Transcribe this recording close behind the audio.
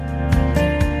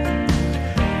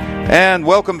And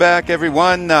welcome back,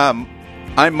 everyone. I'm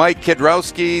Mike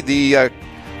Kidrowski,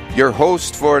 your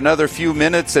host for another few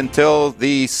minutes until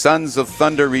the Sons of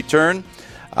Thunder return.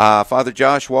 Father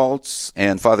Josh Waltz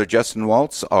and Father Justin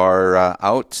Waltz are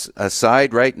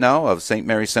outside right now of St.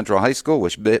 Mary's Central High School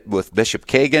with Bishop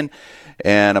Kagan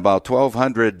and about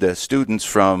 1,200 students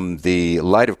from the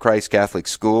Light of Christ Catholic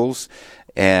Schools,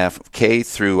 K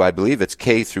through, I believe it's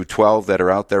K through 12 that are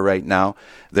out there right now.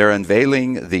 They're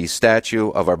unveiling the statue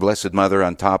of our Blessed Mother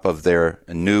on top of their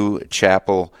new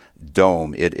chapel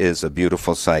dome. It is a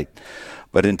beautiful sight.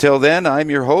 But until then, I'm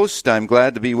your host. I'm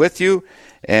glad to be with you.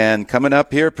 And coming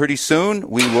up here pretty soon,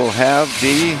 we will have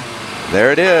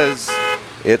there it is.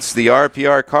 It's the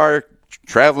RPR car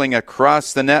traveling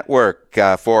across the network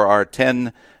for our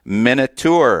 10-minute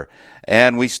tour.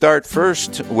 And we start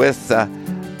first with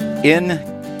in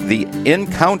the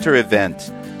Encounter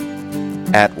event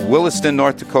at Williston,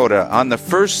 North Dakota. On the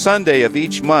first Sunday of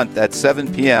each month at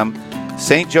 7 p.m.,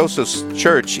 St. Joseph's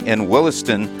Church in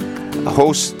Williston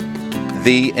hosts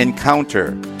the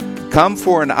Encounter. Come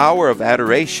for an hour of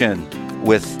adoration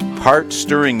with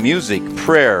heart-stirring music,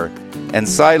 prayer, and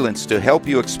silence to help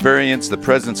you experience the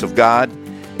presence of God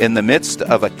in the midst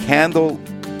of a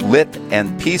candle-lit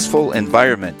and peaceful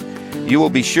environment. You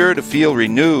will be sure to feel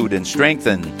renewed and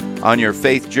strengthened on your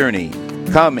faith journey.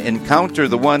 Come encounter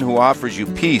the one who offers you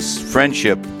peace,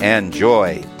 friendship, and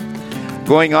joy.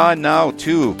 Going on now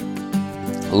to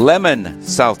Lemon,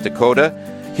 South Dakota,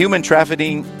 Human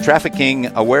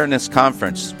Trafficking Awareness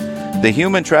Conference. The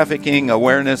Human Trafficking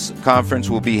Awareness Conference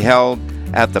will be held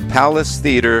at the Palace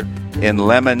Theater in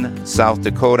Lemon, South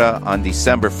Dakota on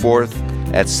December 4th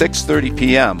at 6:30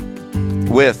 p.m.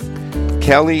 with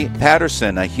Kelly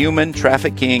Patterson, a human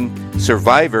trafficking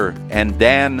survivor, and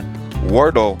Dan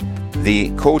Wardle, the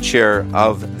co-chair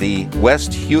of the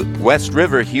West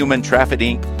River Human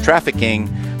Trafficking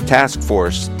Task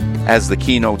Force, as the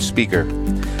keynote speaker.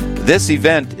 This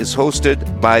event is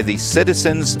hosted by the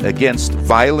Citizens Against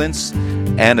Violence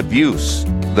and Abuse.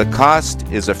 The cost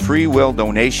is a free will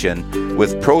donation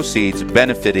with proceeds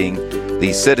benefiting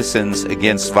the Citizens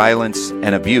Against Violence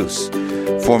and Abuse.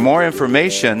 For more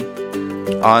information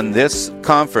on this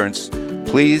conference,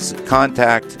 please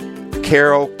contact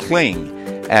Carol Kling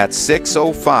at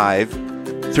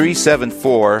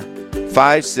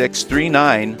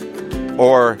 605-374-5639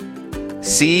 or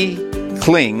C.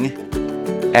 Kling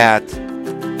at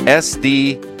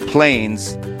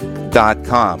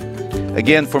sdplains.com.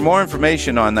 Again, for more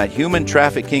information on that Human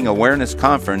Trafficking Awareness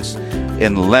Conference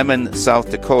in Lemon,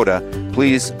 South Dakota,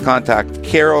 please contact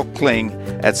Carol Kling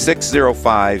at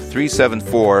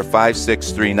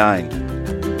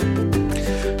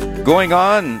 605-374-5639. Going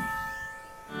on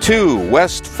to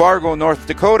West Fargo, North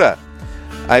Dakota.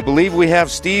 I believe we have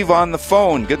Steve on the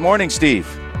phone. Good morning, Steve.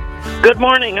 Good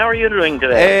morning. How are you doing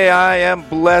today? Hey, I am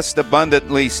blessed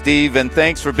abundantly, Steve, and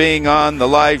thanks for being on the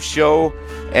live show.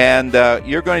 And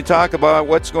you're going to talk about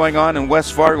what's going on in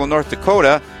West Fargo, North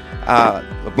Dakota,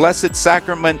 Blessed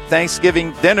Sacrament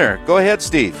Thanksgiving dinner. Go ahead,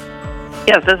 Steve.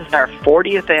 Yes, this is our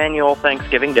 40th annual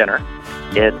Thanksgiving dinner.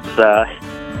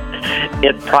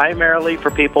 It's primarily for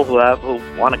people who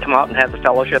want to come out and have the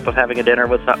fellowship of having a dinner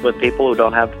with people who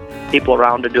don't have people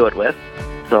around to do it with.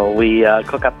 So we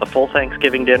cook up the full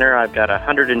Thanksgiving dinner. I've got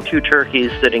 102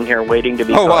 turkeys sitting here waiting to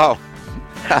be cooked. Oh, wow.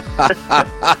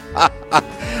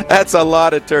 That's a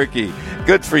lot of turkey.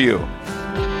 Good for you.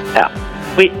 Yeah.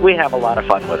 We have a lot of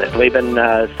fun with it. We've been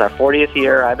it's our 40th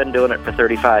year. I've been doing it for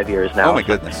 35 years now. Oh, my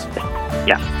goodness.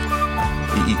 Yeah.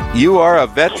 You are a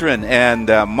veteran,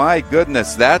 and my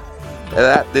goodness, that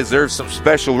deserves some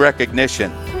special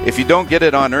recognition. If you don't get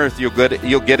it on earth, you'll get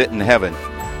it in heaven.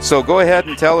 So go ahead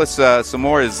and tell us some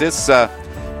more. Is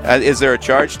there a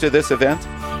charge to this event?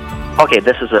 Okay,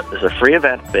 this is a free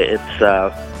event. It's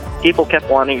people kept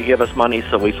wanting to give us money,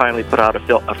 so we finally put out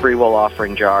a free will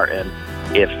offering jar. And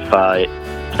if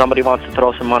somebody wants to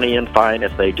throw some money in, fine.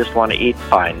 If they just want to eat,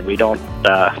 fine. We don't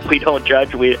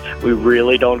judge. We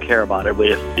really don't care about it.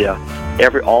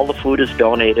 All the food is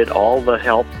donated. All the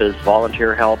help is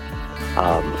volunteer help.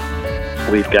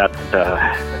 We've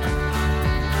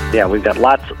got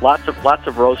lots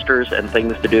of roasters and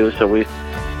things to do. So we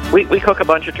cook a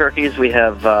bunch of turkeys. We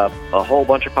have a whole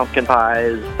bunch of pumpkin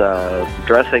pies,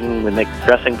 dressing. We make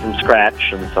dressing from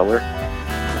scratch, and so we're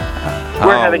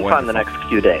having fun the next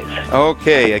few days.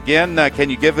 Okay. Again, can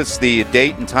you give us the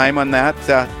date and time on that?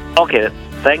 Okay.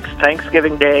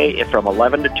 Thanksgiving Day from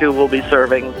 11 to 2 we'll be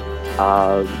serving.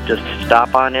 Just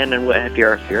stop on in, and if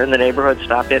you're in the neighborhood,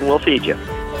 stop in. We'll feed you.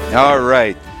 All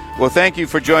right. Well, thank you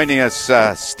for joining us,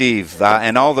 Steve,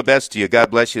 and all the best to you.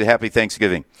 God bless you. Happy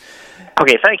Thanksgiving.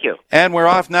 Okay, thank you. And we're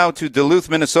off now to Duluth,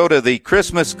 Minnesota, the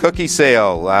Christmas cookie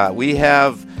sale. We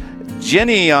have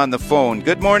Ginny on the phone.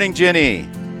 Good morning, Ginny.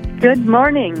 Good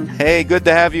morning. Hey, good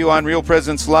to have you on Real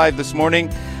Presence Live this morning.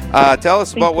 Tell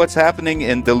us about what's happening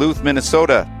in Duluth,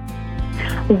 Minnesota.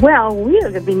 Well, we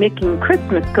are going to be making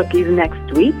Christmas cookies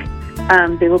next week.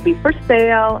 They will be for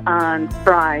sale on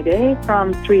Friday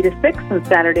from 3 to 6 and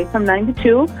Saturday from 9 to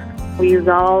 2. We use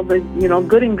all the,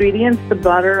 good ingredients, the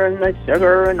butter and the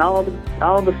sugar and all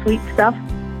the sweet stuff.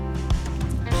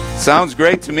 Sounds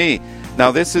great to me.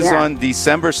 Now, this is on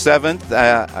December 7th,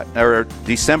 or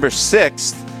December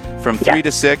 6th from 3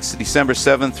 to 6, December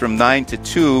 7th from 9 to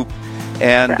 2.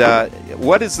 And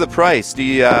what is the price?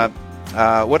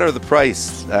 What are the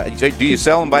price? Do you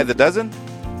sell them by the dozen?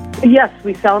 Yes,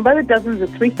 we sell them by the dozens.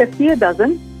 It's $3.50 a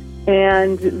dozen.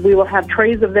 And we will have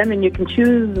trays of them, and you can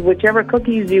choose whichever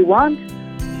cookies you want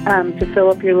to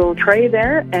fill up your little tray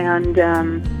there. And,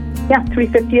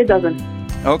 $3.50 a dozen.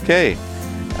 Okay.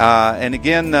 And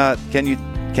again, can you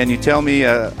tell me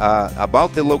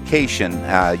about the location,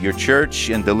 your church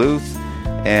in Duluth,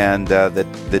 and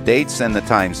the dates and the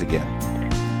times again?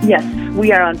 Yes,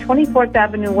 we are on 24th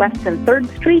Avenue West and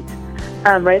 3rd Street,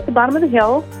 right at the bottom of the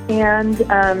hill. And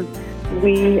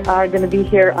we are going to be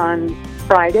here on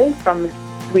Friday from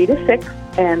 3 to 6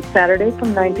 and Saturday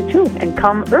from 9 to 2. And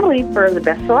come early for the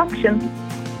best selection.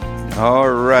 All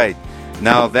right.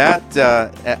 Now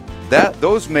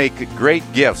those make great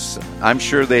gifts. I'm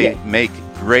sure they make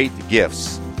great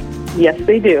gifts. Yes,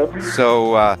 they do.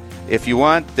 So if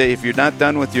you're not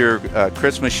done with your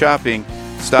Christmas shopping,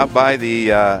 stop by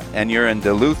and you're in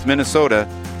Duluth, Minnesota.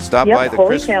 Stop by the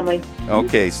Holy Family.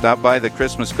 Okay, stop by the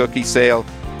Christmas cookie sale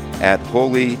at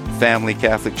Holy Family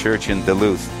Catholic Church in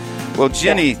Duluth. Well,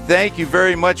 Ginny, thank you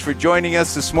very much for joining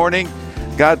us this morning.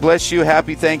 God bless you.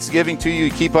 Happy Thanksgiving to you.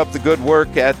 Keep up the good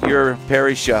work at your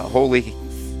parish, Holy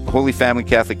Family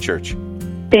Catholic Church.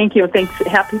 Thank you.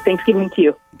 Happy Thanksgiving to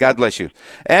you. God bless you.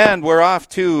 And we're off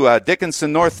to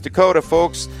Dickinson, North Dakota,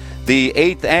 folks. The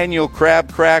 8th annual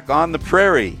Crab Crack on the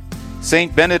Prairie.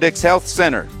 St. Benedict's Health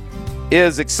Center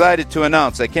is excited to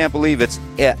announce, I can't believe it's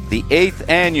the 8th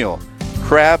annual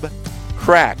Crab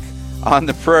Crack on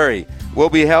the Prairie. Will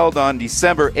be held on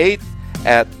December 8th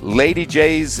at Lady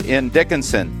J's in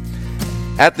Dickinson.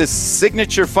 At this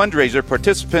signature fundraiser,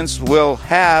 participants will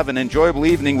have an enjoyable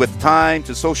evening with time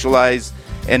to socialize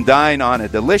and dine on a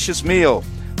delicious meal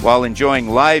while enjoying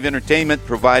live entertainment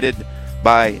provided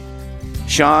by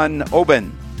Sean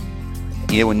Oben.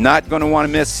 You're not going to want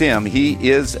to miss him. He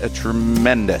is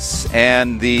tremendous.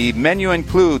 And the menu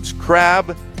includes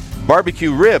crab,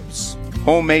 barbecue ribs,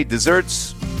 homemade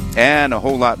desserts, and a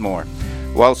whole lot more.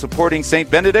 While supporting St.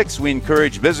 Benedict's, we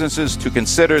encourage businesses to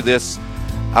consider this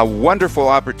a wonderful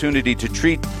opportunity to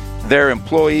treat their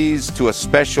employees to a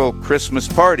special Christmas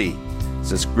party.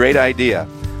 It's a great idea.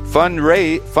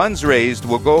 Funds raised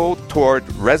will go toward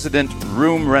resident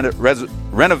room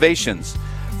renovations.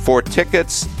 For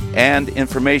tickets and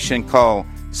information, call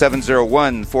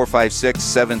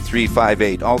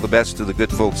 701-456-7358. All the best to the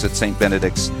good folks at St.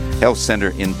 Benedict's Health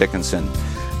Center in Dickinson.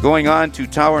 Going on to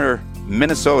Tower,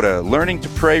 Minnesota, Learning to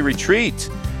Pray Retreat.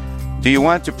 Do you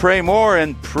want to pray more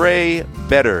and pray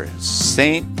better?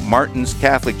 St. Martin's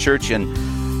Catholic Church in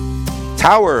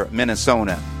Tower,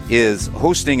 Minnesota is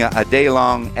hosting a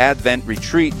day-long Advent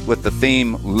retreat with the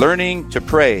theme Learning to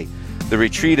Pray. The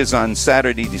retreat is on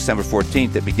Saturday, December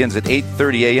 14th. It begins at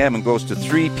 8:30 a.m. and goes to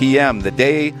 3 p.m. The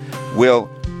day will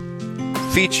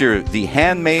feature the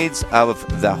handmaids of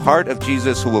the Heart of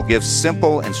Jesus, who will give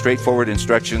simple and straightforward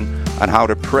instruction on how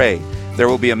to pray. There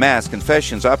will be a mass,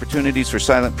 confessions, opportunities for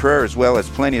silent prayer, as well as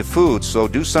plenty of food. So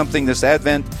do something this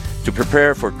Advent to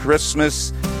prepare for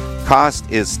Christmas. Cost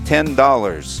is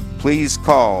 $10. Please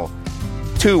call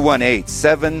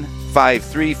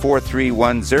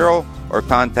 218-753-4310 or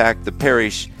contact the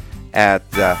parish at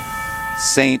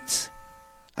St.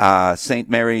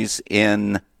 Mary's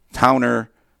in Towner,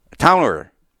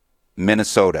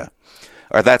 Minnesota.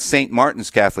 Or that's St. Martin's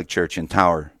Catholic Church in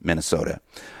Tower, Minnesota.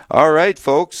 All right,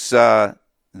 folks,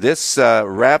 this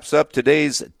wraps up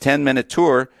today's 10-minute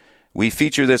tour. We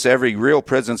feature this every Real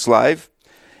Presence Live.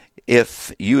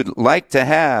 If you'd like to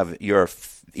have your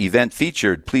event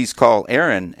featured, please call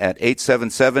Aaron at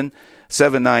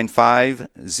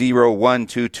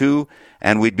 877-795-0122,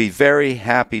 and we'd be very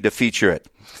happy to feature it.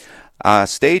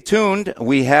 Stay tuned.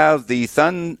 We have the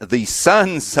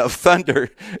Sons of Thunder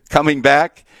coming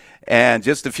back. And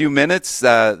just a few minutes,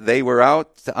 they were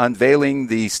out unveiling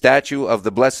the statue of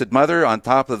the Blessed Mother on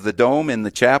top of the dome in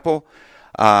the chapel,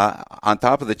 on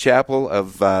top of the chapel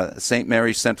of St.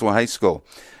 Mary's Central High School.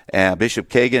 Bishop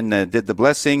Kagan did the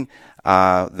blessing.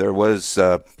 There was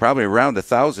probably around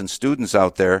 1,000 students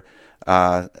out there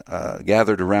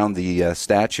gathered around the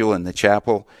statue in the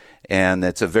chapel, and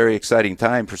it's a very exciting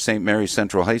time for St. Mary's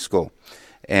Central High School.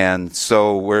 And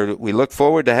so we look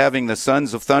forward to having the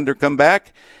Sons of Thunder come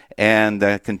back and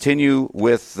continue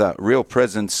with Real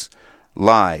Presence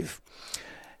Live.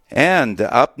 And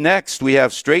up next, we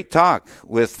have Straight Talk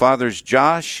with Fathers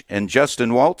Josh and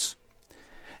Justin Waltz.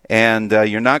 And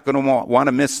you're not going to want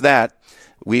to miss that.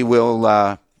 We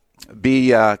will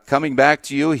be coming back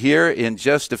to you here in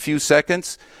just a few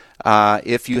seconds.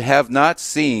 If you have not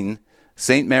seen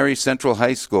St. Mary's Central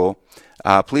High School,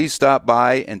 please stop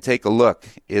by and take a look.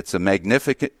 It's a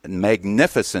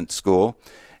magnificent school,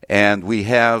 and we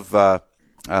have a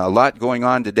lot going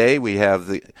on today. We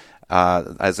have,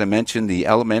 as I mentioned, the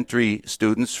elementary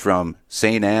students from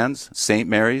St. Anne's, St.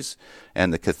 Mary's,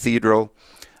 and the Cathedral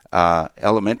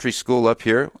Elementary School up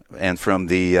here, and from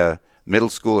the Middle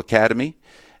School Academy.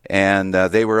 And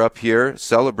they were up here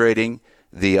celebrating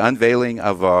the unveiling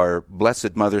of our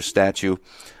Blessed Mother statue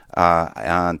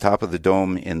on top of the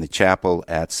dome in the chapel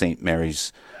at St.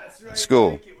 Mary's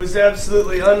School. It was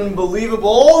absolutely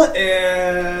unbelievable,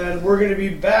 and we're going to be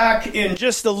back in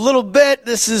just a little bit.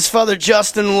 This is Father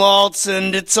Justin Waltz,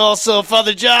 and it's also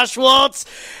Father Josh Waltz.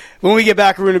 When we get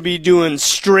back, we're going to be doing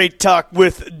Straight Talk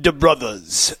with the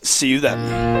brothers. See you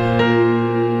then.